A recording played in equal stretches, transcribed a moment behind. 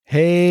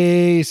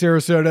Hey,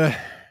 Sarasota,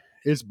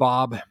 it's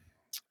Bob.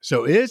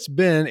 So it's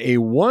been a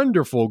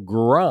wonderful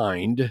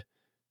grind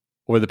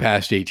over the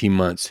past 18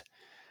 months.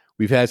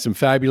 We've had some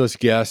fabulous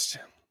guests.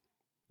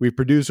 We've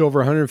produced over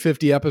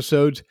 150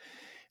 episodes,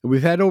 and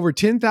we've had over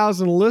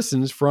 10,000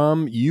 listens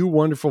from you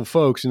wonderful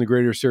folks in the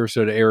greater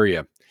Sarasota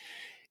area.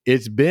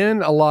 It's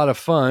been a lot of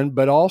fun,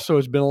 but also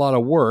it's been a lot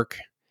of work.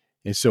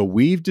 And so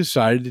we've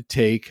decided to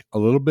take a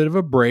little bit of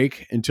a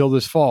break until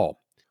this fall.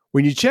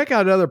 When you check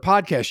out other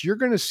podcasts, you're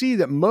going to see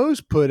that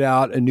most put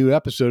out a new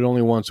episode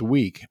only once a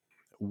week.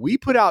 We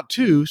put out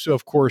two, so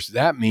of course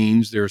that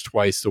means there's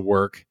twice the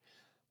work.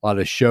 A lot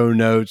of show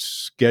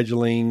notes,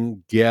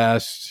 scheduling,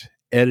 guests,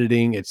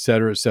 editing, et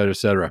cetera, et cetera, et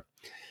cetera.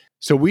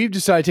 So we've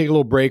decided to take a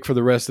little break for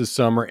the rest of the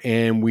summer,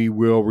 and we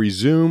will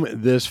resume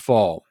this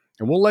fall.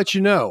 And we'll let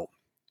you know.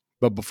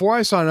 But before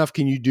I sign off,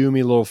 can you do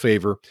me a little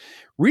favor?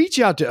 Reach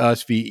out to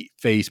us via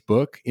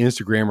Facebook,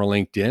 Instagram, or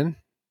LinkedIn.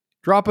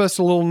 Drop us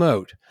a little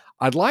note.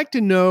 I'd like to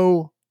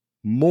know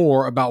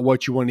more about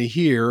what you want to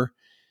hear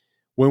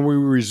when we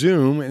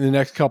resume in the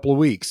next couple of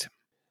weeks.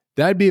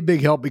 That'd be a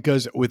big help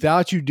because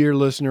without you, dear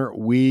listener,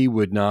 we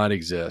would not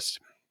exist.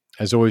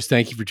 As always,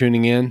 thank you for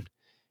tuning in.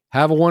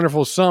 Have a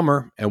wonderful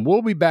summer, and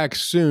we'll be back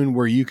soon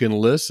where you can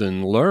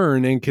listen,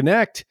 learn, and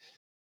connect.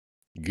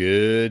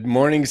 Good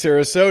morning,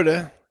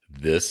 Sarasota.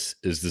 This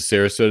is the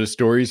Sarasota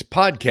Stories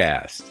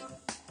Podcast.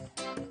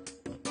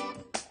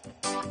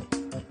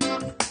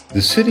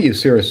 The city of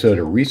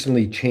Sarasota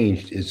recently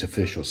changed its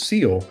official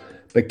seal,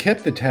 but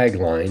kept the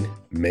tagline,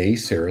 May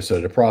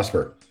Sarasota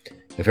Prosper.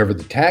 If ever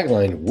the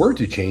tagline were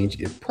to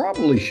change, it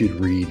probably should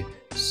read,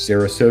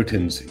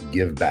 Sarasotans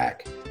Give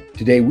Back.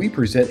 Today, we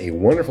present a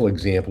wonderful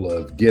example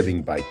of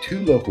giving by two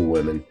local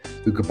women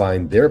who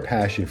combine their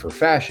passion for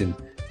fashion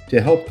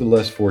to help the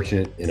less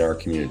fortunate in our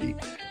community.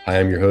 Hi,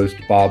 I'm your host,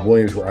 Bob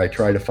Williams, where I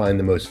try to find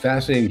the most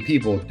fascinating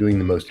people doing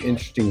the most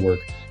interesting work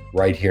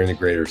right here in the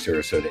greater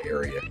Sarasota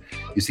area.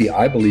 You see,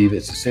 I believe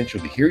it's essential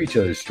to hear each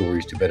other's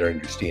stories to better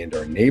understand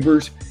our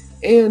neighbors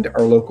and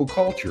our local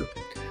culture.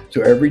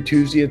 So every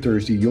Tuesday and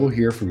Thursday, you'll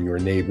hear from your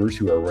neighbors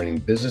who are running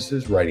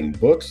businesses, writing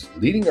books,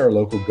 leading our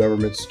local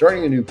government,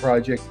 starting a new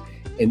project,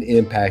 and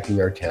impacting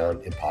our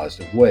town in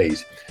positive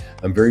ways.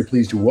 I'm very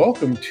pleased to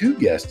welcome two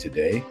guests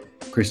today,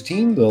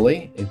 Christin,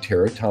 Lilly, and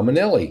Terra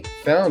Tominelli,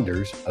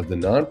 founders of the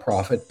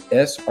nonprofit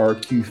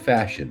SRQ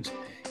Fashions.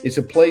 It's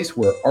a place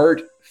where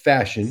art,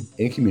 fashion,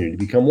 and community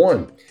become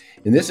one.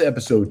 In this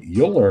episode,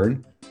 you'll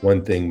learn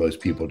one thing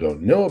most people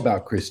don't know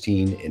about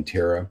Christin and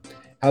Terra,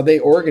 how they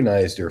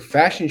organize their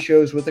fashion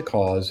shows with a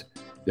cause,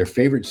 their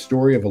favorite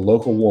story of a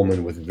local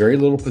woman with very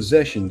little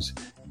possessions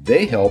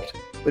they helped,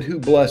 but who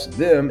blessed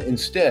them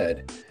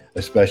instead,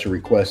 a special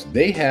request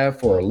they have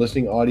for our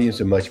listening audience,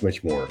 and much,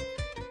 much more.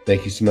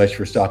 Thank you so much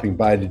for stopping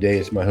by today.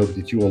 It's my hope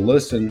that you will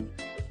listen,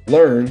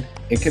 learn,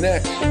 and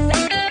connect.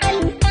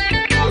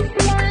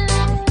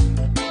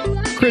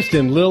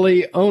 Christin,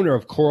 Lilly, owner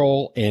of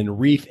Coral and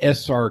Reef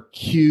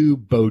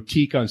SRQ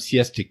Boutique on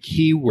Siesta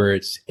Key, where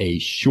it's a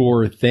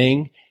sure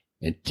thing.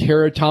 And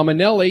Terra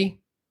Tominelli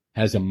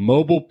has a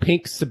mobile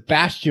pink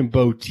Sebastian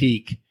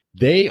boutique.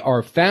 They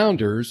are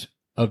founders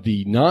of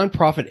the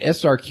nonprofit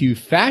SRQ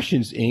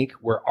Fashions, Inc.,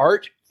 where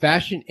art,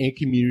 fashion, and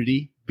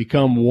community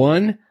become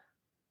one.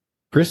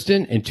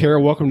 Christin and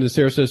Terra, welcome to the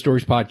Sarasota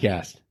Stories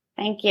Podcast.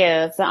 Thank you.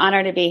 It's an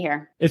honor to be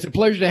here. It's a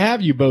pleasure to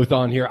have you both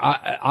on here.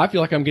 I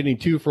feel like I'm getting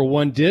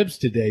 2-for-1 dibs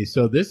today,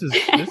 so this is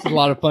a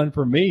lot of fun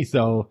for me.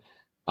 So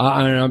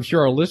I'm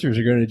sure our listeners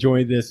are going to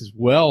enjoy this as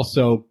well.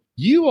 So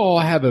you all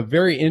have a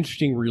very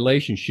interesting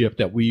relationship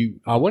that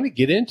I want to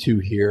get into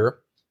here,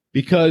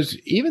 because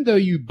even though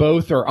you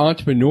both are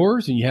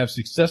entrepreneurs and you have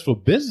successful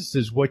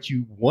businesses, what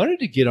you wanted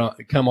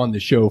to come on the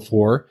show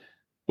for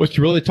was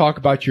to really talk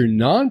about your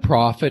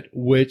nonprofit,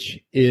 which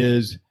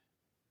is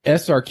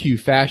SRQ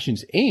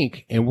Fashions,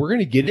 Inc., and we're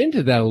going to get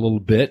into that a little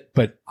bit,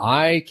 but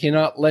I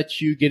cannot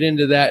let you get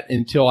into that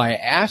until I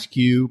ask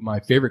you my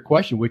favorite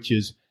question, which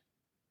is,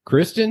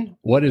 Christin,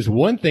 what is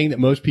one thing that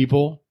most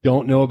people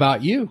don't know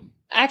about you?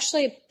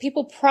 Actually,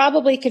 people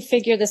probably could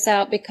figure this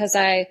out because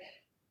I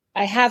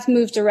have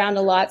moved around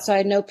a lot, so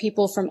I know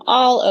people from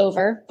all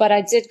over, but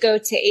I did go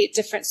to 8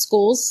 different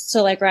schools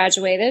till I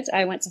graduated.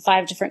 I went to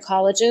 5 different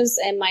colleges,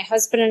 and my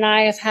husband and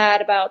I have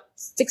had about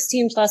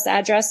 16 plus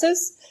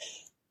addresses.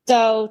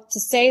 So to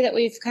say that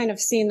we've kind of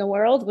seen the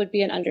world would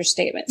be an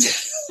understatement.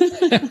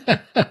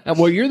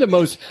 Well, you're the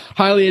most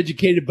highly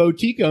educated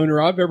boutique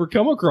owner I've ever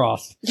come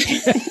across.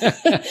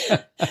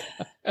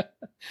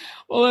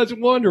 Well, that's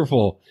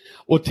wonderful.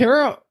 Well,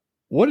 Terra,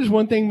 what is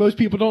one thing most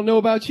people don't know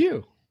about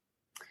you?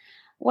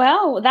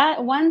 Well,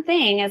 that one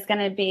thing is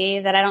going to be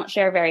that I don't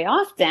share very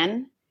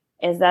often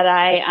is that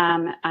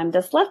I'm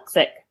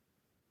dyslexic.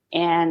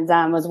 And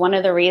was one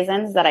of the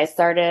reasons that I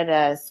started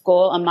a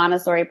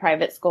Montessori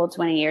private school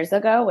 20 years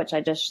ago, which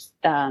I just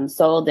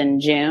sold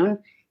in June,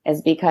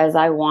 is because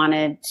I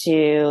wanted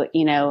to,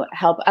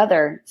 help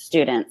other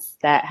students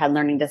that had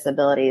learning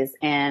disabilities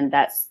and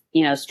that's,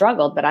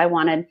 struggled. But I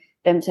wanted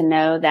them to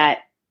know that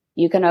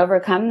you can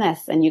overcome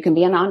this and you can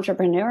be an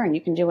entrepreneur and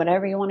you can do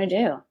whatever you want to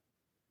do.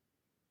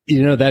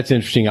 That's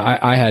interesting.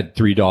 I had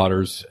three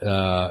daughters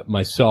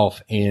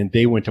myself, and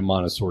they went to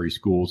Montessori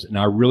schools, and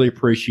I really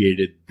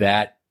appreciated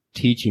that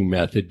teaching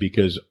method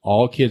because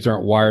all kids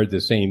aren't wired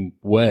the same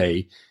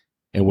way.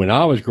 And when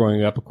I was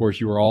growing up, of course,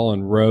 you were all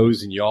in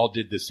rows and you all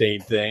did the same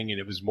thing, and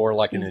it was more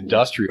like an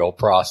industrial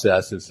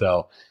process. And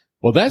so,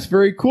 well, that's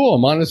very cool, a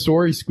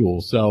Montessori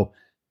school. So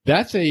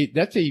that's a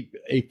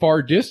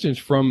far distance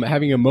from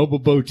having a mobile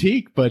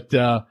boutique, but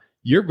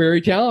you're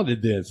very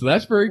talented then. So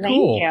that's very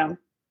cool. Thank you.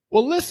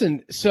 Well,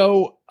 listen,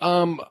 so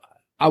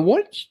I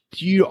want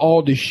you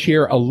all to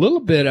share a little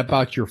bit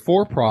about your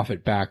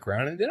for-profit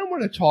background, and then I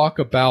want to talk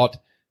about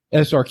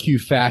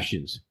SRQ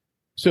Fashions.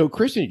 So,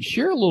 Christin,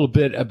 share a little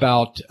bit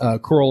about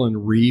Coral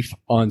and Reef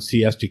on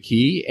Siesta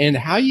Key and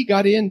how you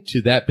got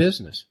into that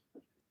business.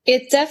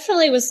 It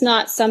definitely was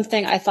not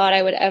something I thought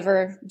I would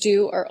ever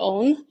do or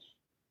own,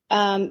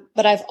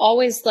 but I've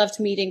always loved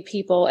meeting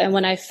people. And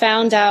when I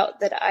found out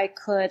that I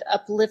could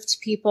uplift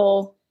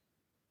people,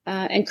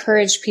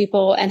 encourage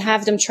people and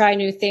have them try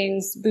new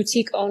things,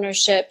 boutique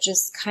ownership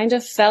just kind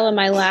of fell in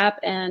my lap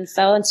and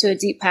fell into a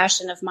deep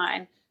passion of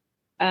mine.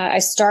 I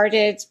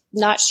started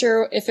not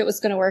sure if it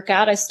was going to work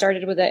out. I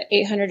started with an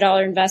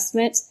 $800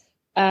 investment,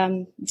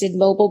 did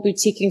mobile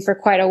boutiquing for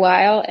quite a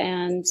while.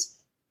 And,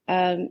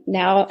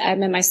 now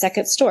I'm in my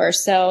second store.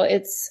 So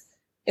it's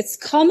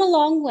come a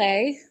long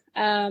way.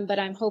 But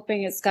I'm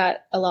hoping it's got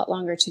a lot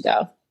longer to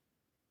go.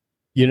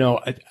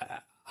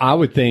 I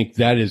would think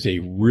that is a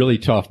really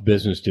tough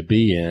business to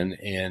be in.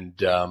 And,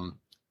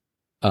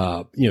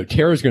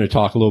 Terra's going to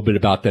talk a little bit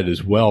about that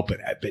as well.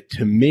 But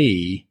to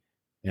me,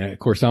 and of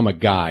course, I'm a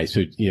guy.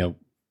 So,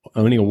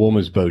 owning a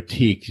woman's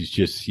boutique is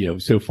just,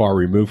 so far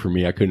removed from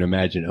me. I couldn't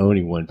imagine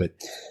owning one. But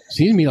it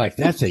seems to me like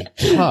that's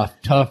a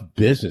tough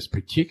business,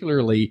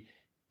 particularly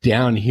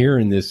down here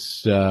in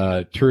this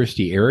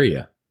touristy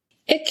area.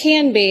 It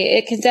can be.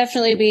 It can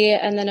definitely be.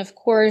 And then, of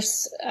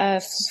course,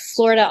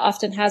 Florida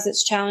often has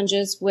its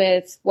challenges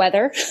with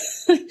weather.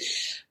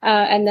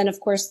 And then, of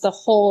course, the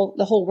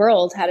whole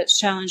world had its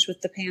challenge with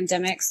the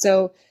pandemic.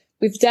 So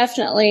we've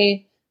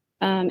definitely,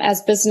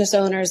 as business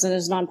owners and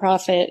as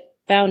nonprofit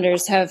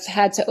founders, have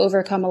had to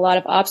overcome a lot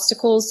of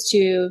obstacles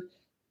to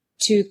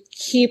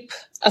keep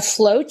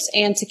afloat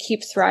and to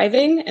keep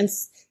thriving.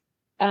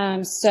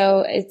 And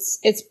so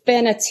it's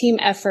been a team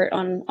effort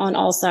on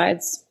all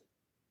sides.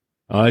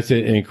 Oh, that's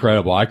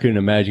incredible. I couldn't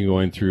imagine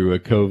going through a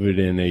COVID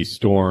and a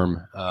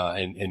storm,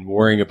 and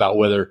worrying about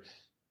whether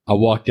I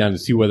walk down to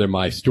see whether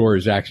my store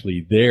is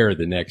actually there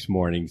the next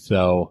morning.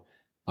 So,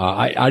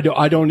 I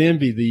don't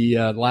envy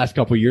the last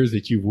couple of years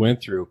that you've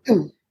went through.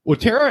 Well,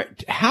 Terra,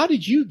 how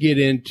did you get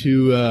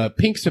into,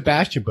 Pink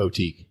Sebastian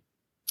Boutique?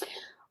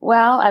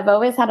 Well, I've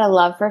always had a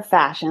love for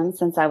fashion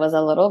since I was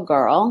a little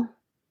girl.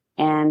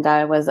 And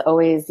I was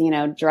always,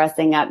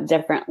 dressing up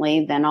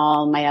differently than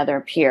all my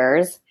other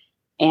peers.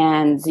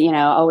 And,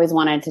 always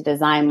wanted to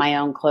design my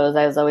own clothes.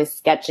 I was always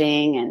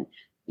sketching and,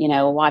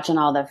 watching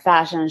all the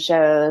fashion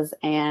shows.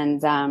 And,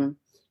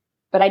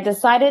 but I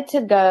decided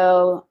to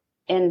go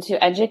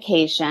into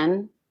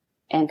education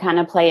and kind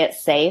of play it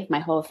safe. My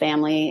whole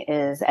family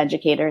is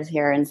educators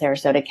here in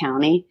Sarasota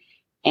County.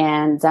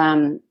 And,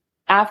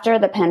 after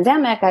the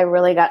pandemic, I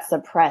really got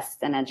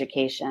suppressed in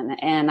education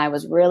and I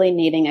was really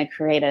needing a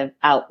creative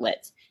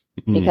outlet.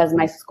 Because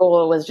my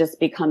school was just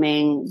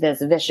becoming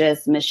this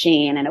vicious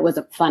machine and it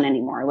wasn't fun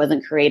anymore. It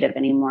wasn't creative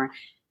anymore.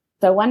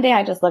 So one day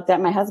I just looked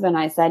at my husband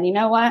and I said, you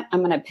know what?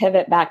 I'm going to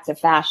pivot back to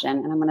fashion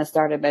and I'm going to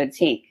start a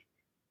boutique,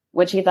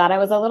 which he thought I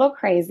was a little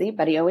crazy,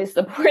 but he always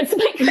supports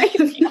my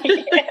crazy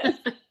ideas.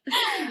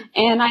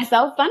 And I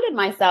self-funded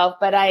myself,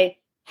 but I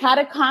had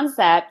a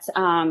concept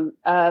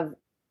of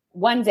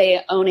one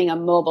day owning a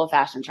mobile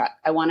fashion truck.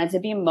 I wanted to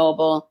be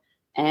mobile.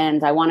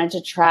 And I wanted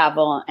to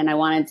travel and I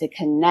wanted to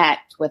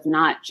connect with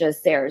not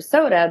just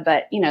Sarasota,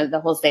 but, the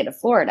whole state of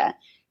Florida.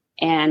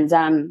 And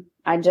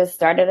I just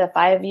started a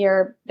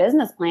 5-year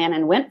business plan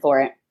and went for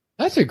it.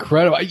 That's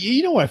incredible.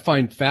 You know what I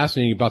find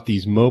fascinating about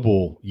these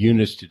mobile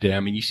units today? I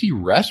mean, you see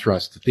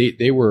restaurants that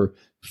they were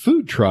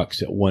food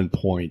trucks at one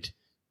point.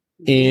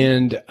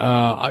 And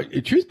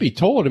truth be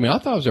told, I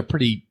thought I was a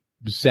pretty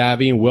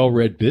savvy and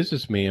well-read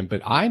businessman,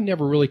 but I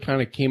never really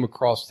kind of came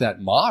across that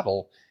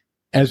model.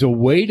 As a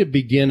way to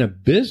begin a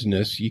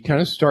business, you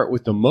kind of start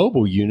with the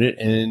mobile unit,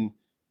 and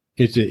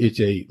it's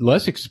a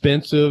less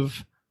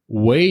expensive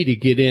way to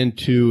get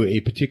into a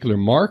particular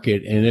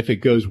market. And if it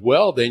goes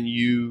well, then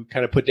you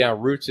kind of put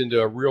down roots into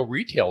a real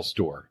retail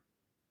store.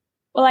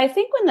 Well, I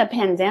think when the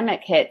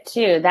pandemic hit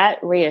too, that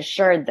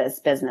reassured this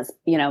business,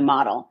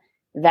 model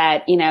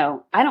that,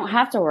 I don't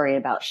have to worry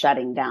about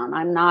shutting down.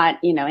 I'm not,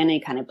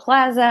 any kind of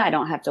plaza. I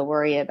don't have to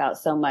worry about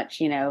so much,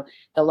 the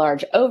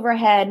large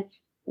overhead.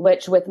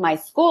 Which with my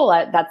school,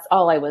 that's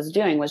all I was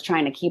doing was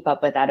trying to keep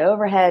up with that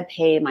overhead,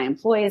 pay my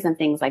employees and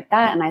things like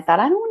that. And I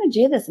thought, I don't want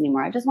to do this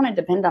anymore. I just want to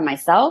depend on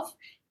myself.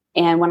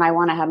 And when I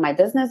want to have my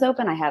business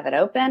open, I have it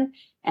open.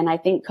 And I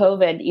think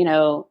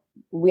COVID,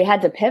 we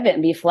had to pivot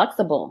and be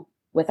flexible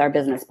with our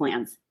business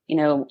plans.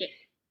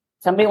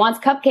 Somebody wants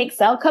cupcakes,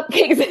 sell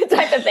cupcakes,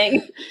 type of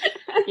thing.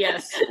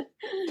 Yes.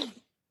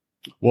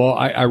 Well,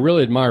 I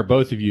really admire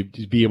both of you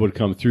to be able to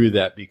come through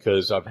that,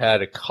 because I've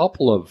had a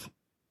couple of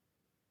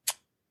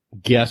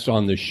guests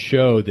on the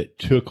show that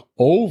took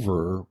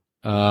over.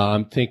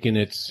 I'm thinking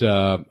it's,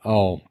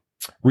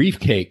 Reef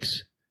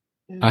Cakes.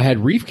 I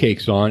had Reef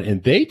Cakes on,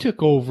 and they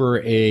took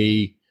over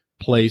a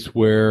place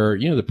where,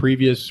 the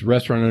previous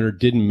restaurant owner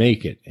didn't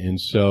make it. And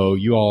so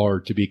you all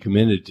are to be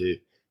commended to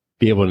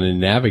be able to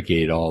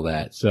navigate all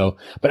that. So,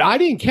 but I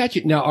didn't catch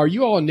it. Now, are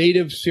you all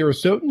native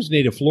Sarasotans,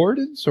 native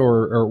Floridans,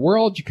 or where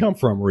all did you come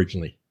from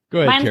originally? Go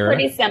ahead, Mine's Terra.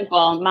 pretty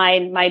simple.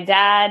 My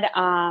dad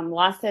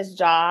lost his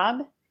job,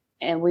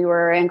 and we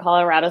were in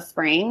Colorado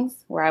Springs,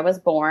 where I was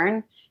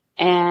born.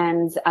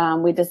 And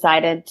we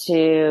decided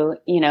to,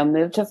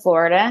 move to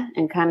Florida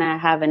and kind of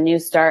have a new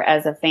start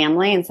as a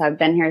family. And so I've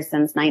been here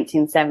since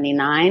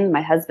 1979.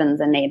 My husband's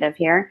a native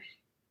here,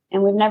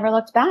 and we've never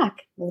looked back.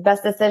 It was the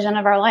best decision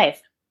of our life.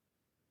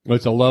 Well,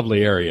 it's a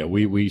lovely area.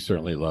 We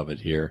certainly love it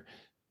here.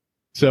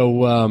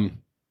 So,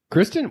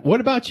 Christin,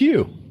 what about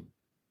you?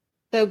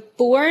 So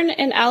born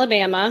in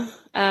Alabama,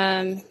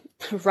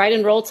 right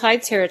in Roll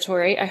Tide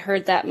territory. I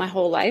heard that my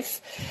whole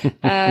life.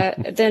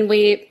 Then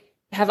we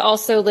have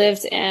also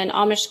lived in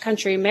Amish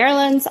country,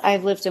 Maryland.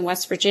 I've lived in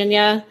West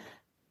Virginia,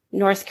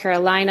 North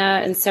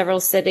Carolina, and several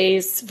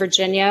cities,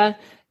 Virginia,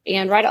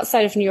 and right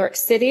outside of New York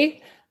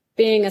City.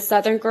 Being a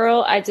Southern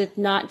girl, I did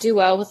not do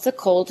well with the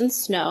cold and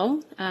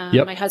snow.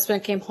 My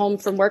husband came home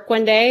from work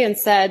one day and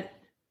said,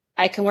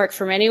 I can work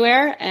from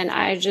anywhere. And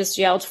I just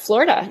yelled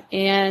Florida,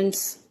 and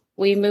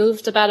we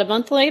moved about a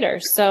month later.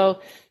 So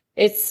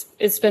it's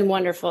been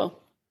wonderful.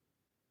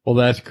 Well,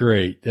 that's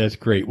great. That's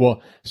great.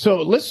 Well,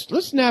 so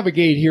let's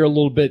navigate here a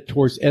little bit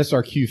towards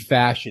SRQ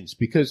fashions,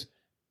 because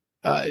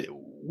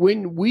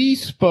when we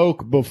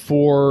spoke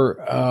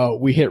before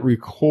we hit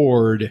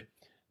record,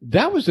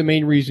 that was the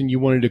main reason you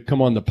wanted to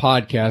come on the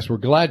podcast. We're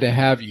glad to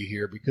have you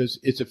here because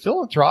it's a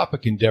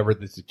philanthropic endeavor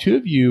that the two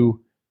of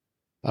you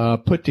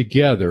put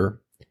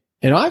together.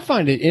 And I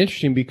find it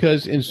interesting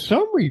because in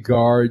some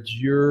regards,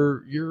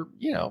 you're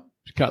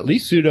at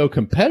least pseudo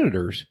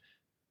competitors.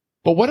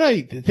 But what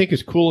I think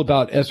is cool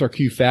about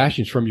SRQ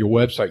Fashions from your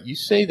website, you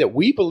say that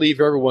we believe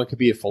everyone could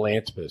be a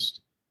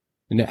philanthropist.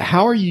 And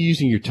how are you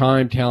using your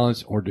time,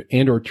 talents,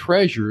 or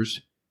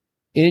treasures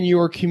in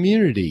your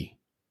community?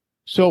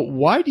 So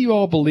why do you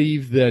all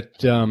believe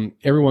that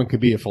everyone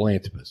could be a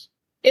philanthropist?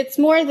 It's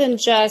more than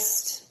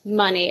just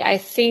money. I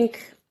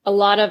think a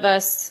lot of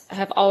us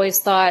have always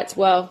thought,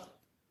 well,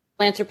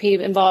 philanthropy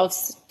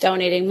involves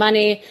donating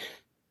money.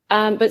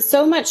 But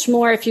so much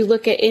more, if you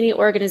look at any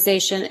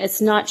organization,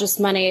 it's not just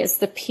money. It's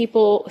the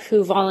people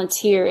who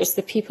volunteer. It's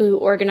the people who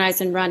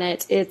organize and run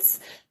it. It's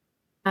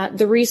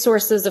the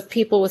resources of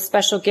people with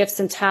special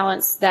gifts and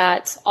talents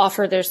that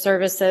offer their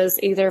services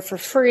either for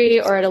free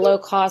or at a low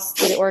cost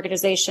to the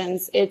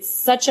organizations. It's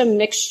such a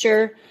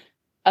mixture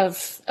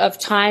of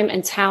time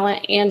and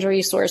talent and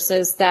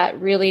resources that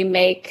really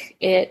make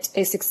it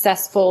a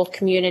successful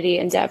community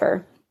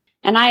endeavor.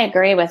 And I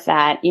agree with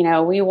that.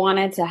 We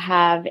wanted to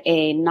have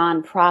a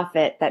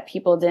nonprofit that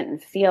people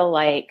didn't feel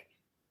like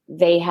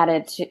they had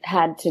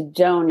to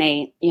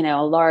donate,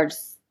 a large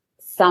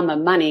sum of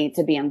money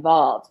to be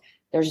involved.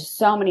 There's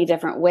so many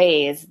different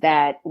ways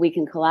that we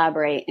can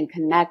collaborate and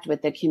connect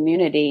with the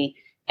community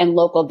and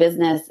local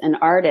business and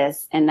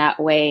artists in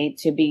that way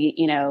to be,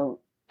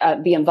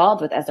 be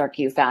involved with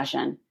SRQ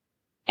fashion.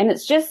 And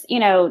it's just,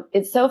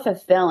 it's so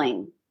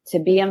fulfilling to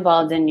be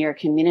involved in your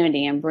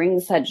community and bring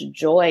such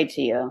joy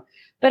to you.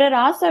 But it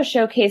also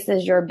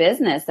showcases your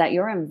business, that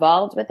you're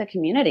involved with the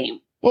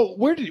community. Well,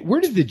 where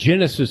did the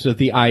genesis of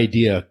the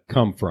idea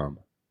come from?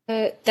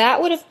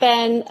 That would have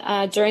been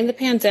during the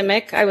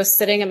pandemic. I was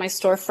sitting in my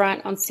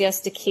storefront on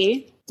Siesta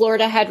Key.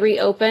 Florida had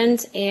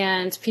reopened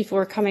and people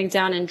were coming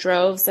down in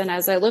droves. And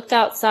as I looked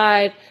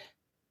outside,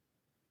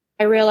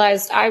 I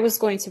realized I was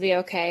going to be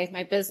okay.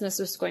 My business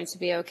was going to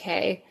be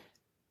okay.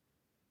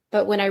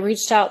 But when I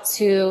reached out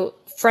to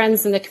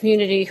friends in the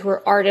community who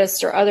were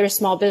artists or other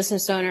small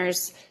business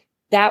owners,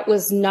 that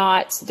was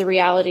not the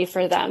reality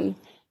for them.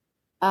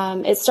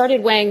 It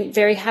started weighing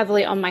very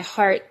heavily on my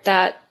heart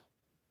that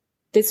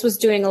this was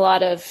doing a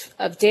lot of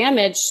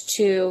damage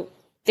to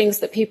things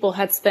that people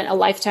had spent a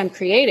lifetime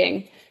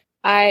creating.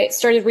 I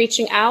started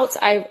reaching out.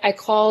 I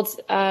called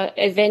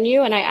a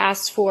venue and I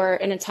asked for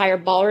an entire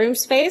ballroom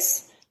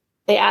space.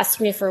 They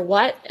asked me for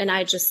what, and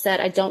I just said,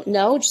 I don't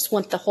know, just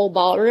want the whole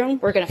ballroom.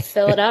 We're going to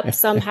fill it up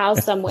somehow,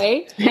 some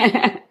way.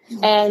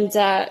 And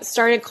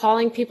started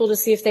calling people to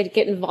see if they'd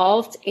get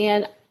involved.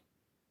 And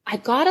I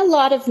got a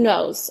lot of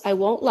no's, I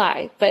won't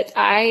lie, but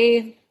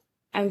I'm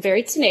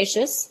very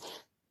tenacious.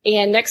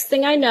 And next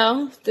thing I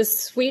know, this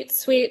sweet,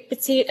 sweet,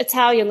 petite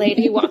Italian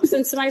lady walks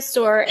into my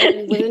store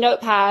and with a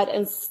notepad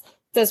and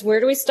says, where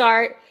do we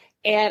start?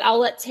 And I'll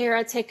let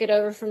Terra take it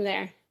over from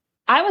there.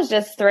 I was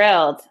just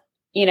thrilled,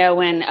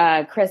 when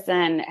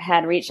Christin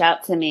had reached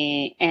out to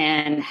me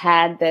and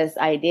had this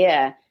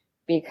idea.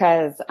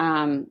 Because,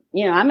 I'm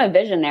a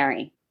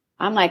visionary.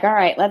 I'm like, all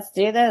right, let's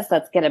do this.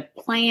 Let's get a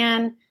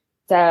plan.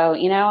 So,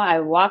 I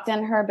walked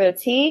in her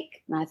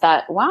boutique and I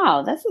thought,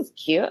 wow, this is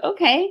cute.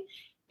 Okay.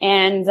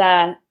 and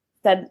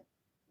said,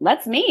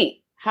 let's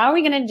meet. How are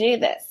we going to do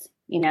this?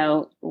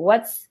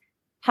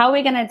 How are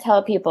we going to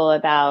tell people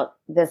about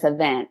this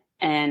event?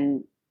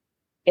 And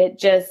it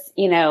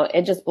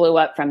just blew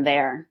up from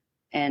there.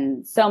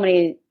 And so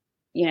many,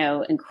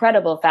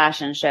 incredible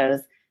fashion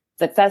shows,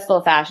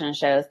 successful fashion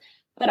shows,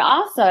 but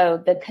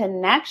also the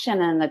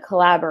connection and the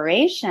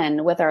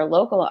collaboration with our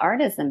local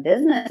artists and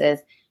businesses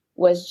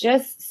was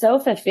just so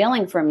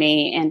fulfilling for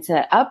me, and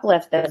to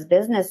uplift those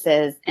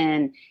businesses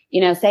and,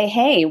 say,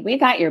 hey, we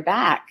got your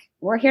back.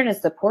 We're here to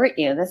support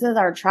you. This is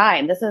our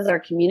tribe. This is our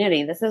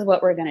community. This is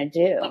what we're going to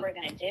do.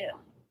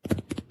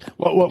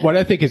 Well, what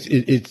I think is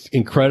it's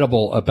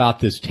incredible about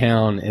this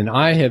town, and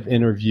I have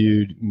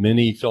interviewed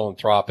many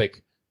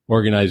philanthropic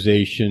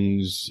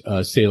organizations,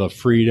 Sail of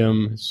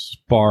Freedom,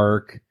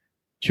 Spark,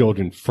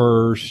 Children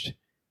First,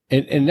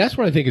 and that's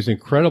what I think is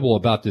incredible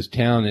about this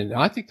town. And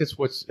I think that's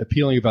what's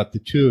appealing about the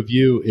two of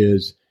you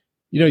is,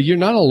 you're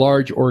not a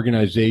large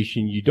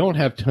organization. You don't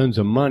have tons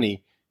of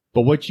money,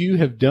 but what you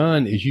have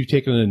done is you've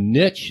taken a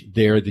niche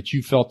there that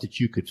you felt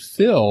that you could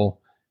fill.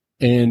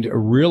 And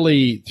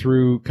really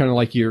through kind of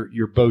like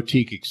your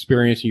boutique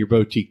experience and your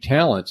boutique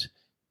talents,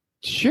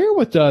 share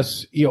with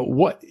us,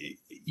 what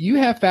you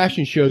have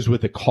fashion shows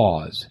with a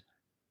cause.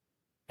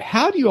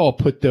 How do you all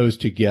put those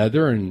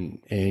together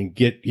and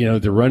get,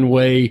 the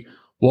runway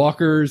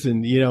walkers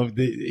and,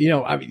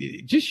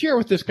 just share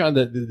with us kind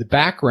of the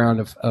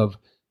background of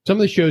some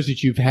of the shows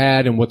that you've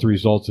had and what the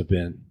results have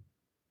been.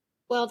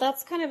 Well,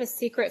 that's kind of a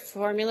secret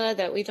formula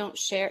that we don't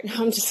share. No,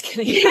 I'm just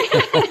kidding.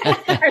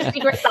 Our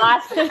secret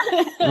sauce.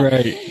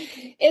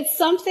 Right. It's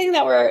something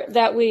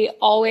that we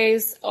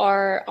always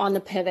are on the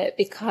pivot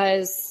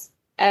because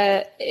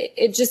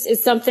it just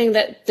is something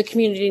that the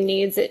community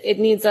needs. It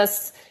needs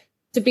us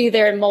to be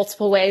there in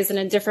multiple ways and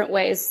in different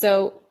ways.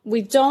 So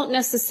we don't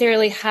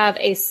necessarily have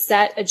a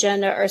set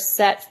agenda or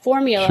set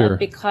formula. Sure.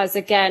 Because,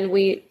 again,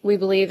 we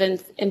believe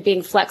in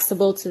being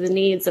flexible to the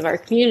needs of our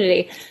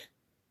community.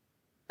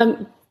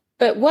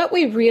 But what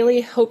we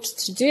really hoped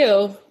to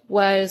do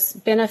was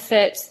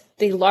benefit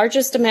the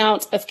largest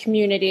amount of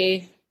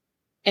community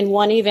in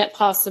one event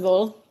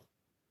possible.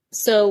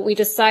 So we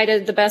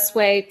decided the best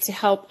way to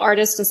help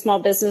artists and small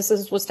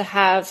businesses was to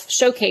have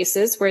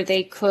showcases where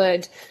they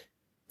could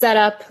set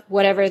up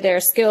whatever their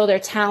skill, their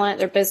talent,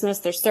 their business,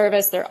 their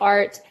service, their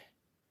art.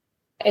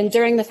 And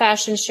during the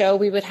fashion show,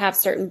 we would have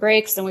certain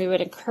breaks and we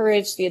would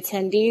encourage the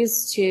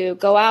attendees to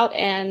go out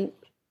and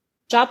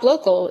shop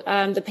local.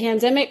 The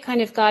pandemic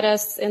kind of got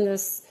us in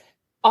this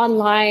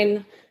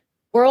online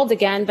world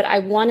again, but I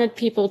wanted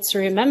people to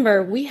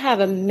remember we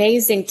have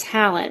amazing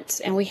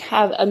talent and we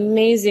have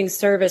amazing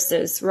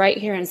services right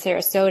here in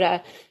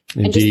Sarasota.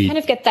 Indeed. And just kind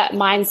of get that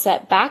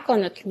mindset back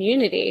on the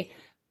community.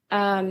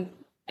 And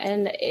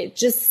it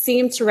just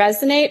seemed to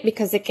resonate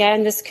because,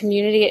 again, this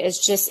community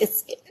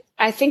is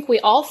I think we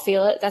all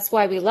feel it. That's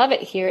why we love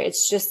it here.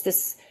 It's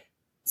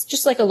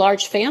just like a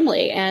large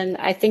family. And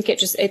I think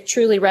it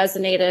truly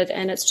resonated.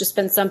 And it's just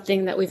been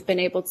something that we've been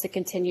able to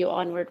continue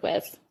onward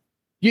with.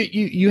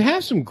 You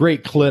have some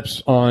great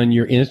clips on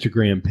your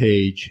Instagram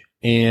page,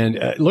 and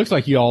it looks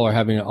like you all are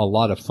having a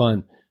lot of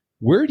fun.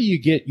 Where do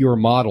you get your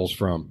models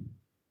from?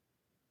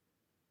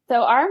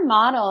 So our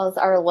models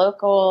are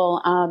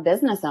local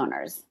business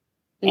owners.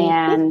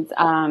 Mm-hmm.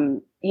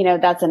 And,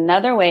 that's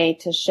another way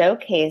to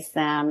showcase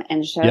them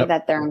and show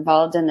that they're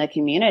involved in the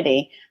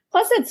community.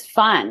 Plus, it's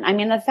fun. I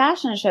mean, the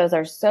fashion shows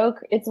are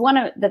it's one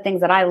of the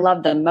things that I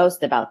love the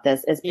most about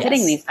this is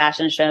putting these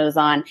fashion shows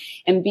on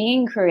and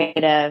being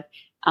creative.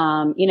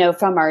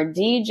 From our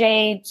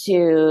DJ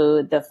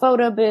to the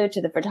photo booth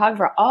to the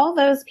photographer, all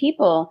those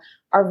people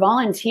are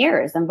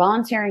volunteers and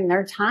volunteering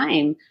their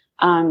time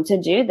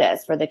to do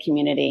this for the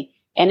community.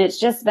 And it's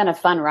just been a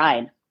fun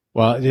ride.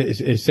 Well,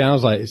 it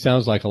sounds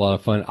like a lot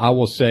of fun. I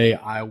will say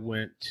I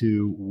went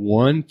to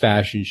one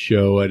fashion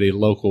show at a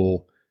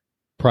local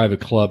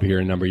private club here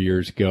a number of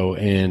years ago.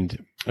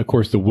 And of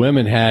course, the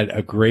women had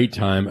a great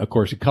time. Of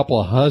course, a couple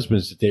of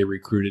husbands that they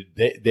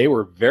recruited, they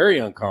were very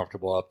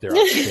uncomfortable up there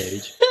on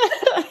stage,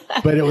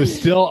 but it was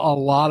still a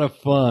lot of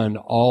fun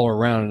all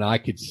around. And I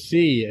could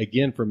see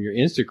again from your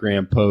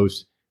Instagram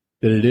posts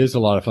that it is a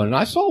lot of fun. And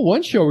I saw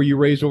one show where you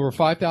raised over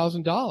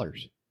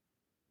 $5,000.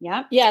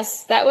 Yeah.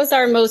 Yes, that was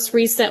our most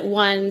recent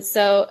one.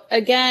 So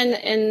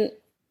again,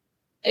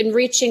 in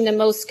reaching the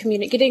most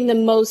community, getting the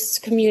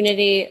most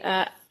community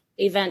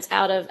event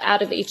out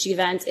of each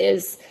event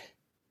is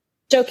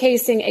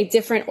showcasing a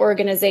different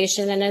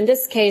organization. And in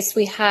this case,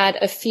 we had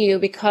a few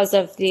because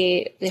of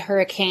the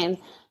hurricane.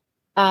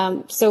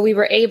 So we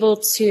were able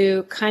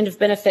to kind of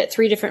benefit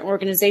 3 different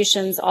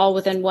organizations all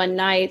within one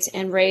night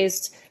and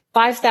raised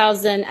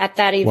 $5,000 at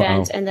that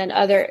event. Wow. And then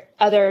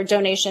other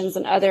donations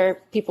and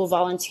other people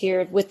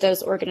volunteered with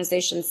those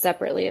organizations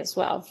separately as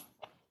well.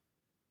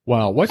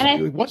 Wow.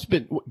 What's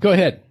been, go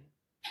ahead.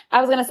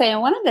 I was going to say,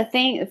 and one of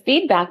the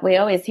feedback we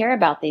always hear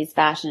about these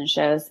fashion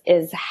shows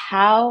is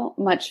how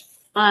much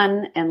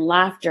fun and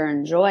laughter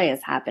and joy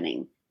is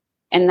happening.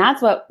 And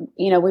that's what,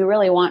 we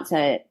really want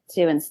to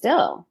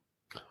instill.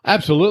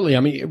 Absolutely. I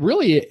mean,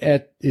 really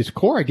at its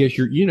core, I guess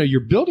you're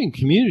building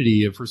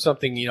community for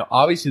something,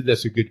 obviously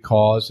that's a good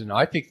cause. And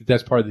I think that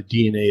that's part of the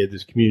DNA of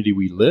this community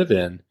we live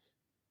in.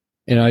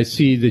 And I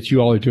see that you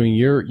all are doing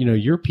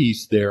your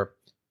piece there.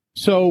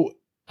 So,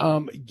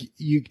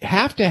 you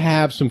have to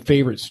have some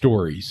favorite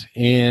stories,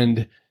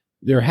 and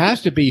there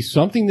has to be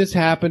something that's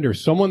happened or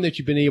someone that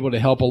you've been able to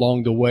help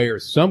along the way, or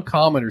some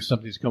comment or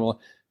something that's come along.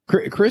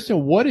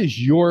 Christin, what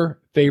is your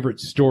favorite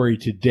story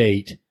to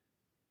date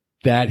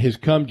that has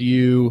come to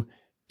you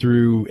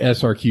through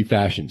SRQ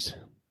Fashions?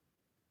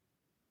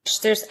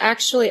 There's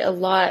actually a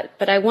lot,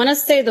 but I want to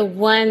say the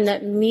one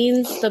that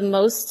means the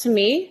most to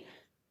me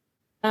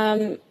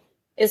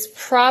is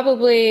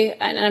probably,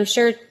 and I'm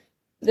sure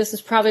this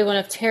is probably one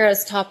of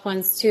Terra's top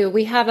ones too.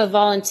 We have a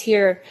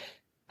volunteer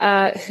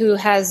who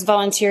has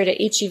volunteered at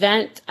each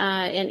event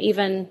and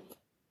even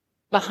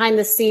behind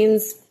the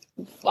scenes,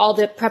 all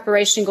the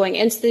preparation going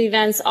into the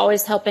events,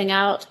 always helping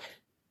out,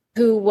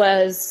 who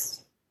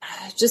was,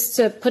 just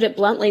to put it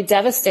bluntly,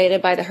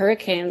 devastated by the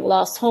hurricane,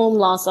 lost home,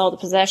 lost all the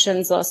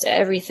possessions, lost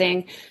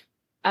everything,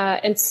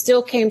 and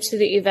still came to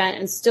the event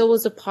and still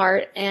was a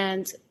part.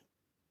 And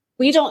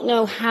we don't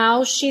know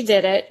how she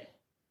did it,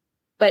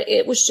 but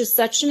it was just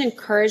such an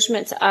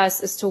encouragement to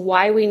us as to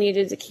why we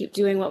needed to keep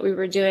doing what we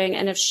were doing.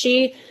 And if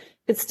she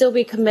could still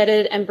be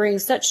committed and bring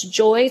such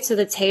joy to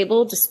the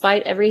table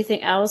despite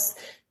everything else,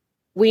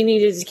 we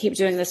needed to keep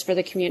doing this for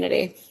the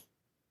community.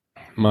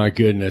 My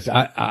goodness.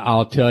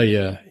 I'll tell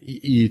you,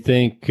 you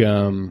think,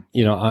 I'm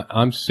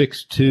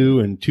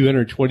 6'2" and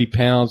 220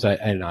 pounds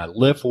and I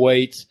lift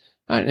weights,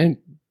 and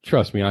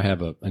trust me, I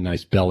have a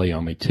nice belly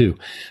on me too,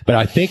 but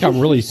I think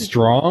I'm really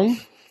strong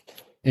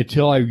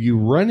until you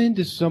run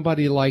into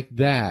somebody like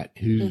that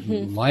whose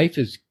life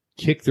has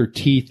kicked their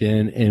teeth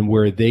in, and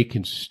where they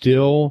can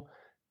still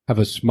have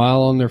a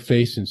smile on their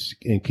face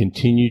and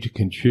continue to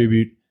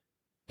contribute.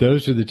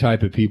 Those are the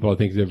type of people I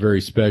think that are very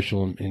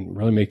special and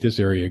really make this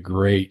area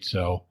great.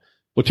 So,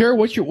 well, Terra,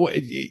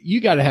 you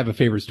got to have a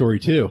favorite story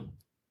too.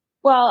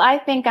 Well, I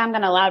think I'm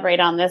going to elaborate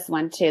on this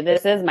one too.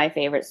 This is my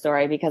favorite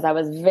story because I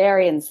was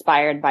very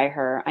inspired by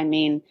her. I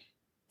mean,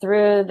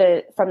 from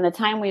the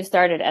time we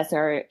started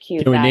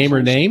SRQ. Can we name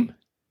her name?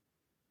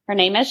 Her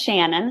name is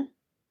Shannon.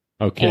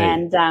 Okay.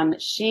 And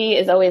she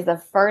is always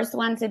the first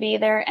one to be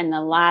there and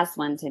the last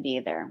one to be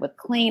there with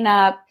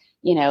cleanup,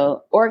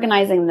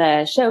 organizing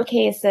the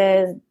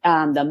showcases,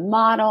 the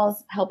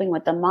models, helping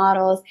with the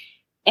models.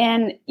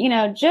 And,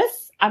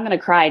 I'm going to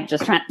cry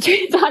just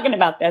talking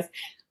about this,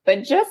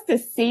 but just to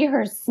see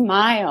her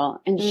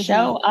smile and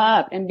show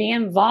up and be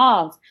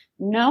involved,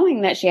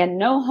 knowing that she had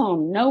no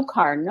home, no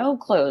car, no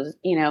clothes,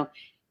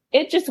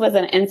 it just was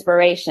an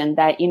inspiration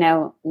that,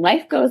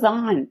 life goes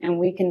on and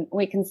we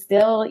can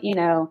still,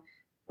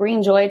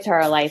 bring joy to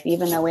our life,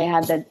 even though we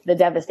had the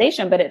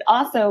devastation. But it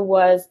also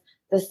was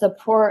the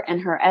support in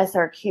her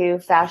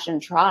SRQ fashion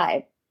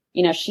tribe.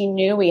 She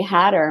knew we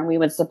had her and we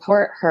would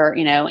support her,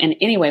 in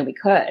any way we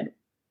could.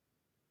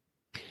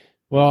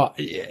 Well,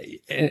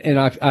 and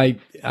I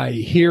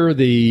hear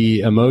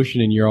the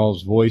emotion in your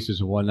all's voices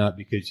and whatnot,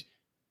 because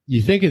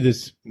you think of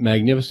this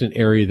magnificent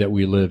area that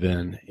we live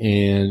in,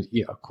 and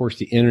of course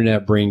the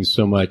internet brings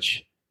so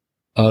much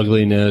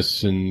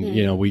ugliness,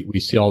 and we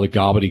see all the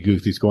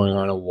gobbledygook that's going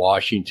on in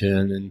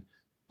Washington and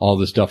all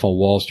the stuff on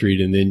Wall Street,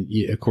 and then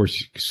of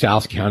course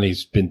South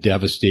County's been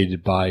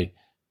devastated by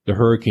the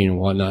hurricane and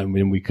whatnot.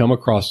 When we come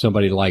across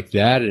somebody like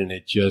that, and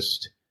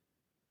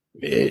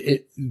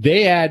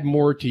they add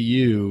more to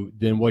you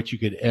than what you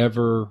could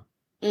ever,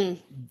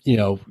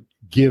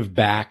 give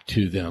back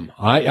to them.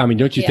 I mean,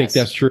 don't you think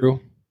that's true?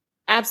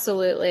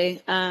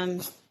 Absolutely.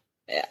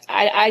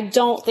 I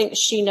don't think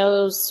she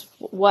knows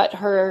what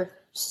her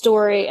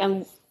story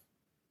and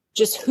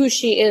just who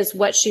she is,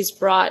 what she's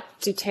brought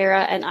to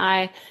Terra and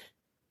I,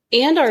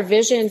 and our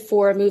vision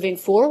for moving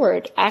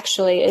forward.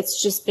 Actually,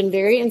 it's just been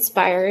very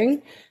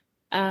inspiring.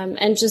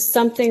 And just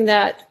something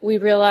that we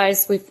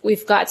realize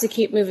we've got to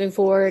keep moving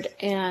forward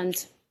and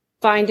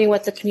finding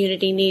what the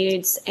community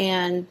needs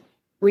and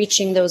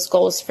reaching those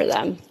goals for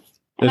them.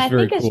 That's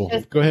very cool.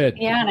 Go ahead.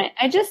 Yeah, and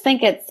I just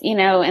think it's, in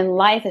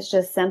life, it's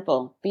just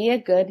simple. Be a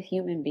good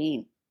human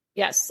being.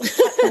 Yes.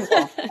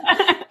 Simple.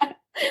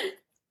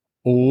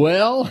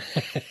 Well,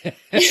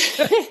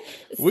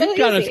 we've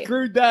kind of easy.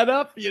 screwed that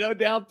up,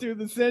 down through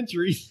the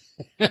centuries.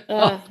 You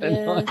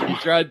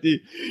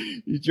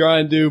try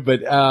and do,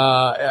 but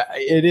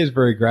it is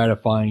very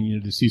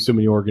gratifying, to see so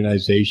many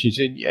organizations,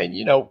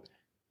 and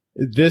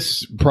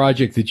this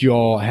project that you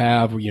all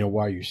have,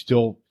 while you're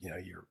still,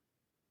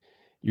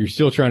 you're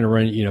still trying to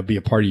run, be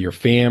a part of your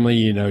family,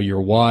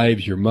 your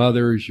wives, your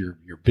mothers,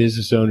 your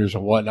business owners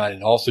and whatnot,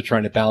 and also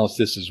trying to balance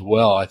this as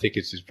well. I think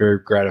it's just very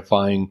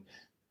gratifying,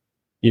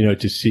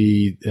 to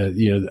see,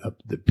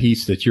 the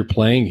piece that you're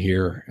playing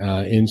here,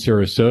 in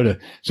Sarasota.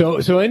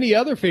 So any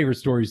other favorite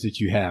stories that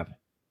you have?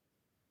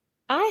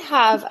 I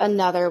have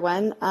another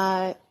one.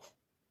 A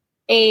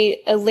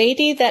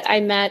lady that I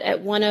met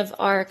at one of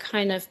our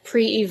kind of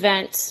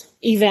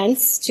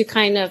events to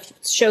kind of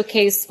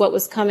showcase what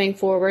was coming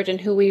forward and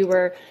who we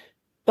were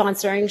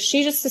sponsoring.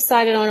 She just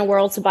decided on a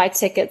world to buy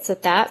tickets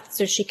at that.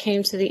 So she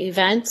came to the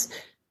event.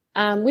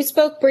 We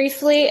spoke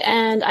briefly,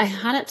 and I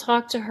hadn't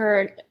talked to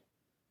her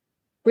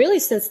really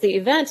since the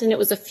event. And it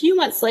was a few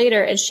months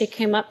later, and she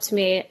came up to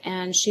me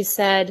and she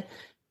said,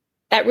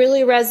 that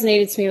really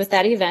resonated to me with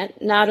that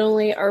event. Not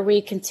only are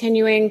we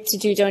continuing to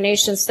do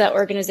donations to that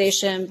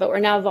organization, but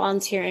we're now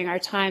volunteering our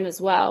time as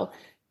well.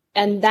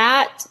 And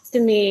that to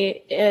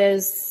me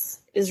is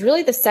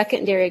really the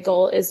secondary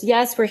goal is,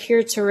 yes, we're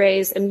here to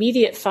raise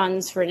immediate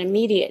funds for an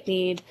immediate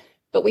need,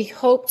 but we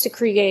hope to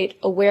create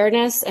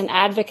awareness and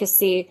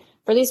advocacy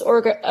for these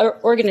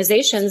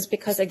organizations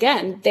because,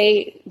 again,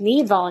 they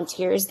need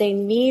volunteers. They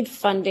need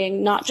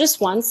funding, not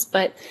just once,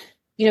 but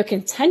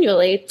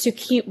continually to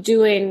keep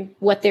doing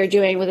what they're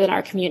doing within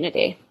our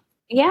community.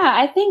 Yeah,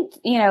 I think,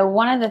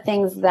 one of the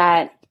things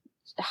that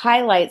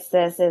highlights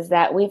this is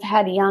that we've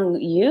had young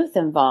youth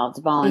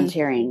involved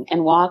volunteering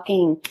and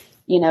walking,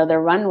 the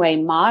runway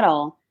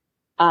model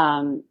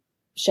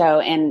show.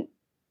 And,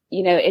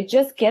 it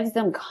just gives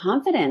them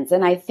confidence.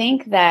 And I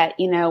think that,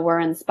 we're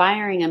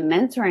inspiring and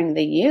mentoring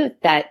the youth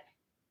that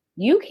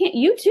you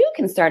too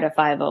can start a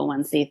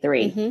 501c3.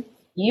 Mm-hmm.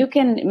 You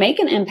can make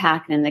an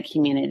impact in the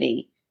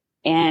community.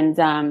 And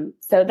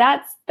so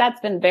that's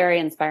been very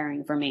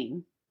inspiring for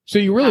me. So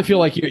you really feel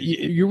like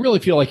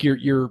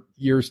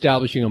you're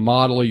establishing a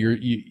model.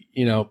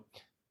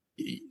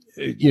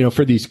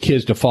 For these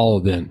kids to follow.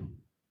 Then,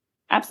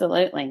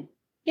 absolutely.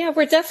 Yeah,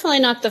 we're definitely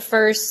not the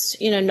first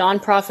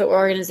nonprofit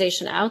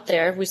organization out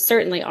there. We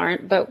certainly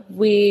aren't, but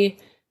we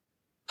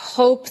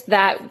hope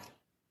that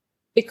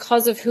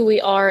because of who we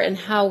are and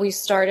how we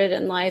started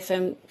in life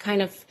and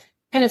kind of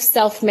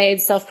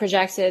self-made,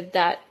 self-projected,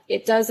 that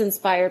it does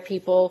inspire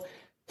people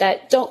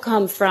that don't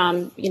come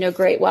from,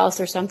 great wealth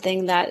or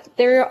something, that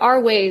there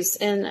are ways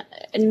in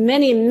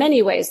many,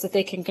 many ways that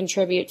they can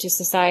contribute to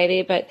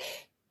society. But,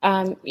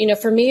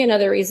 for me,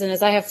 another reason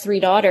is I have 3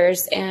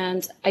 daughters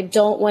and I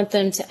don't want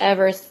them to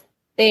ever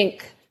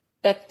think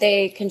that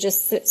they can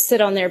just sit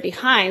on their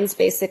behinds,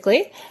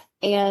 basically,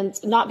 and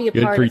not be a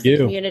part of the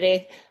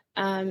community.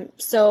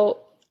 So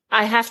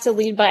I have to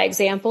lead by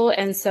example.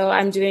 And so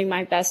I'm doing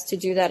my best to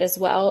do that as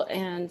well.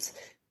 And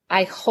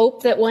I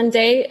hope that one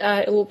day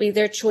it will be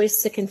their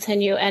choice to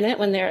continue in it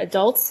when they're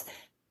adults.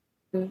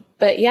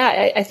 But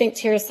yeah, I think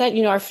Terra said,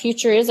 our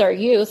future is our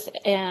youth.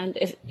 And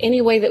if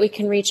any way that we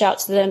can reach out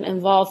to them,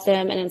 involve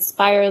them, and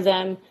inspire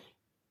them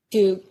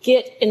to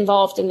get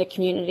involved in the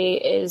community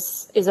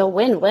is a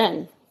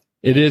win-win.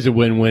 It is a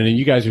win-win. And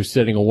you guys are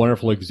setting a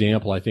wonderful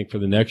example, I think, for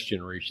the next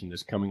generation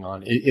that's coming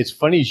on. It's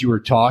funny, as you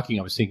were talking,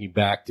 I was thinking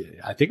back to,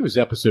 I think it was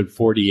episode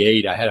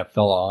 48. I had a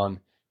fella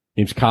on,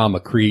 name's Kyle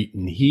McCreet,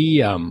 and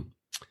he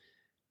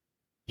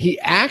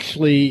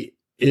actually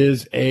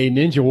is a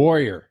ninja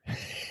warrior.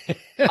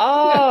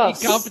 Oh,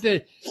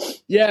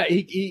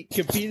 he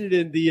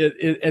competed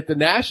in at the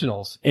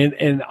nationals,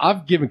 and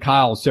I've given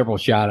Kyle several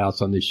shout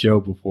outs on this show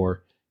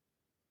before.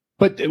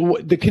 But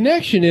the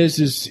connection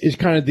is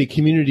kind of the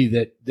community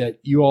that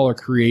you all are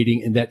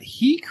creating and that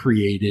he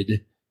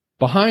created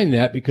behind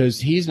that, because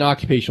he's an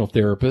occupational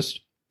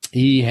therapist.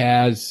 He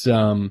has,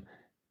 and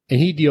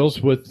he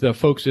deals with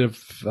folks that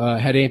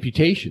have had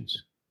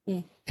amputations.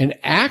 Mm. And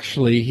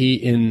actually,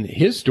 in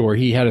his store,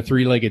 he had a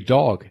 3-legged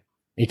dog.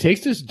 He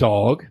takes this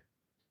dog.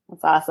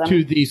 That's awesome.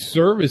 To these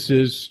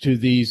services, to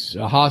these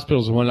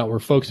hospitals and whatnot, where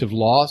folks have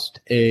lost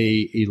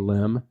a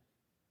limb,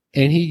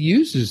 and he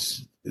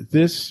uses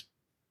this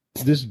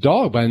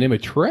dog by the name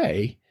of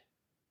Trey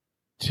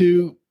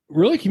to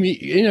really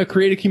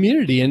create a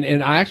community.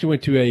 And I actually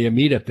went to a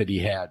meetup that he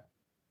had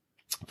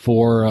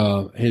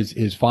for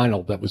his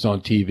final that was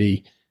on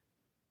TV,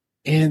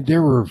 and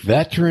there were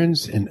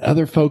veterans and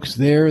other folks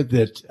there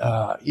that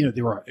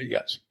there were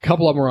a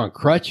couple of them were on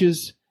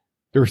crutches.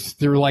 There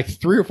were like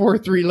 3 or 4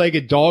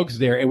 3-legged dogs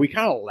there, and we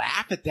kind of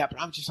laugh at that,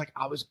 but I'm just like,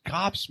 I was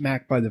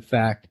gobsmacked by the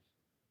fact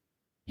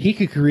he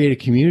could create a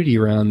community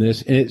around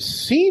this. And it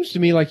seems to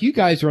me like you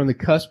guys are on the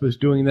cusp of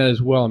doing that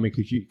as well. I mean,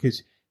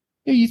 because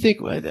you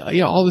think,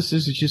 all this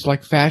is just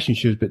like fashion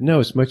shows, but no,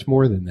 it's much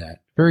more than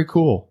that. Very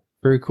cool.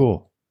 Very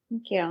cool.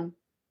 Thank you.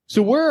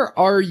 So where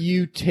are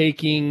you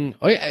taking,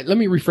 let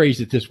me rephrase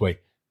it this way.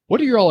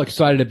 What are you all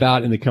excited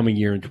about in the coming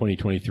year in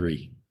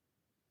 2023?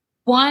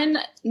 One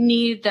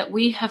need that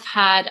we have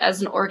had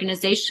as an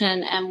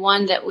organization, and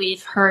one that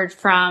we've heard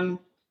from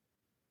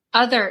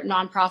other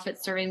nonprofits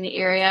serving the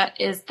area,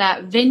 is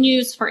that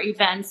venues for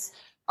events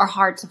are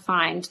hard to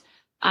find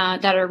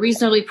that are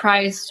reasonably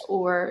priced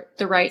or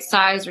the right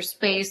size or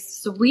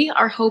space. So we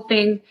are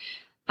hoping,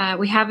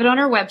 we have it on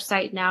our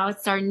website now.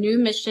 It's our new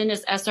mission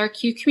is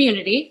SRQ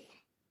Community.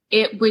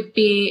 It would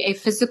be a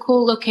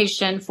physical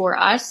location for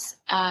us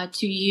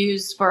to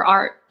use for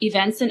our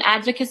events and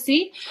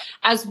advocacy,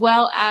 as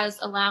well as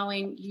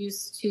allowing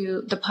use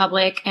to the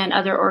public and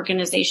other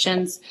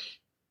organizations.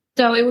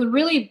 So it would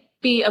really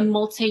be a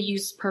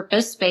multi-use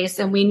purpose space.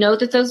 And we know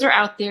that those are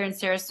out there in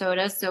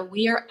Sarasota. So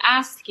we are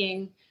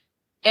asking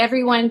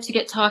everyone to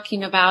get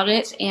talking about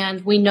it.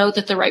 And we know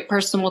that the right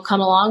person will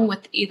come along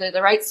with either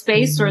the right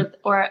space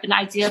or an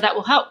idea that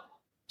will help.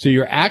 So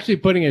you're actually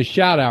putting a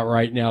shout out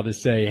right now to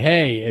say,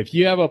 hey, if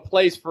you have a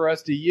place for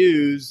us to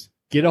use,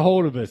 get a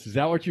hold of us. Is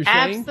that what you're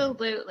saying?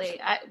 Absolutely.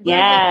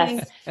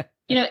 Yes.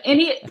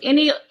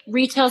 Any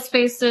retail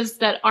spaces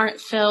that aren't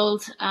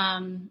filled,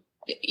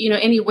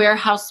 any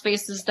warehouse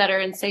spaces that are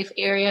in safe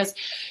areas.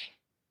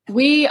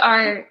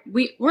 We're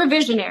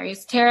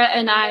visionaries. Terra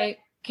and I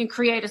can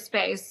create a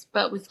space,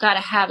 but we've got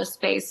to have a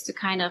space to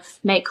kind of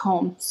make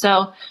home.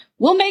 So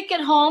we'll make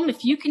it home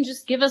if you can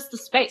just give us the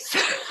space.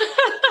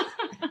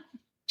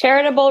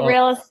 Charitable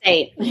real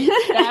estate.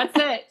 That's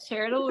it.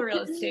 Charitable real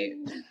estate.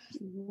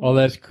 Oh,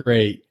 that's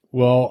great.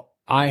 Well,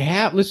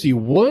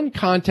 one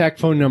contact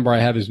phone number I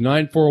have is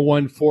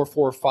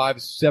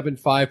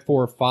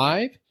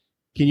 941-445-7545.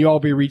 Can you all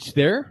be reached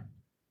there?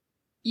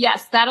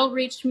 Yes, that'll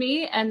reach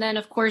me. And then,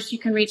 of course, you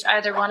can reach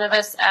either one of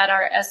us at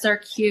our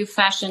SRQ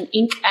Fashion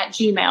Inc. at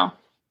Gmail.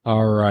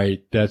 All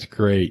right. That's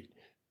great.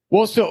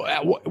 Well, so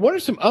what are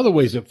some other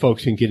ways that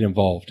folks can get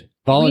involved?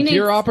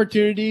 Volunteer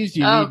opportunities?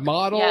 Do you need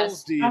models?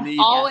 Yes. Do you need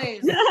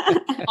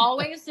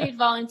always need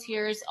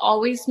volunteers,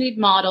 always need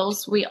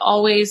models. We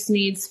always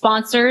need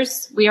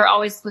sponsors. We are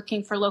always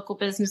looking for local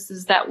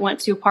businesses that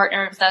want to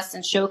partner with us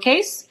and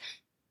showcase.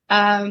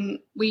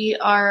 We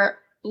are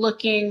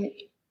looking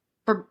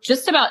for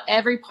just about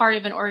every part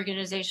of an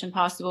organization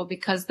possible,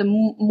 because the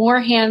more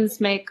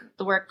hands make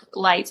the work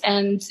light.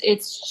 And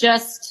it's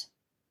just,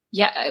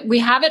 we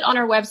have it on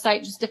our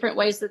website, just different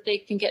ways that they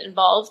can get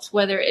involved,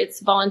 whether it's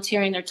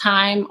volunteering their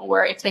time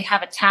or if they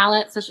have a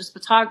talent such as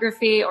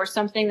photography or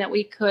something that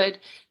we could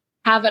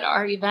have at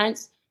our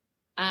event.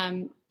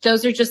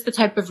 Those are just the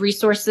type of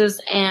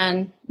resources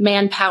and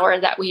manpower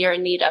that we are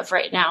in need of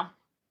right now.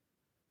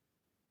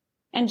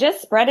 And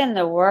just spreading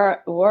the word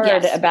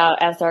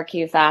about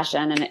SRQ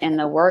Fashion and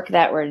the work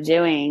that we're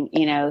doing,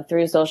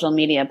 through social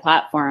media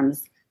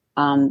platforms,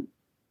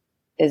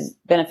 is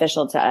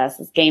beneficial to us.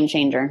 It's game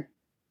changer.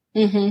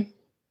 Mm-hmm.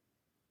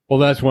 Well,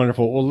 that's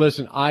wonderful. Well,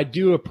 listen, I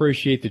do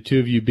appreciate the two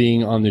of you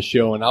being on the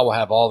show, and I will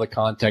have all the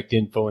contact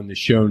info in the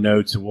show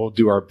notes, and we'll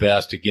do our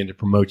best again to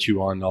promote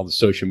you on all the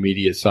social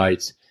media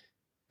sites.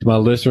 To my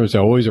listeners,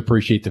 I always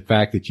appreciate the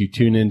fact that you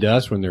tune into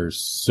us when there's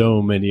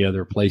so many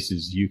other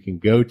places you can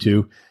go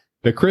to.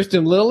 But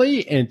Christin,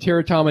 Lilly, and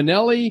Terra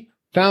Tominelli,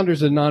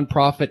 founders of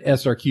nonprofit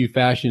SRQ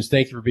Fashions,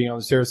 thank you for being on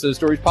the Sarasota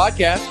Stories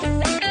podcast.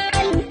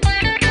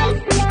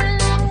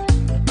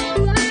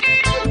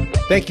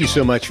 Thank you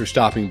so much for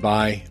stopping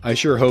by. I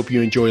sure hope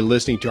you enjoy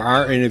listening to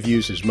our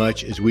interviews as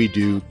much as we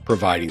do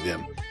providing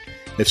them.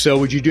 If so,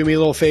 would you do me a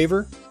little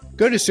favor?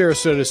 Go to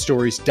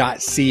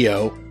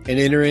sarasotastories.co and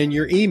enter in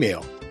your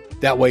email.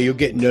 That way you'll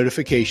get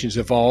notifications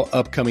of all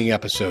upcoming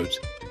episodes.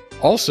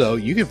 Also,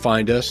 you can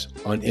find us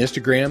on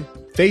Instagram,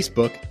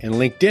 Facebook, and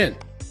LinkedIn.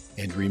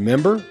 And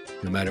remember,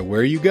 no matter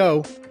where you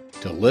go,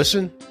 to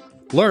listen,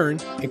 learn,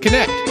 and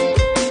connect.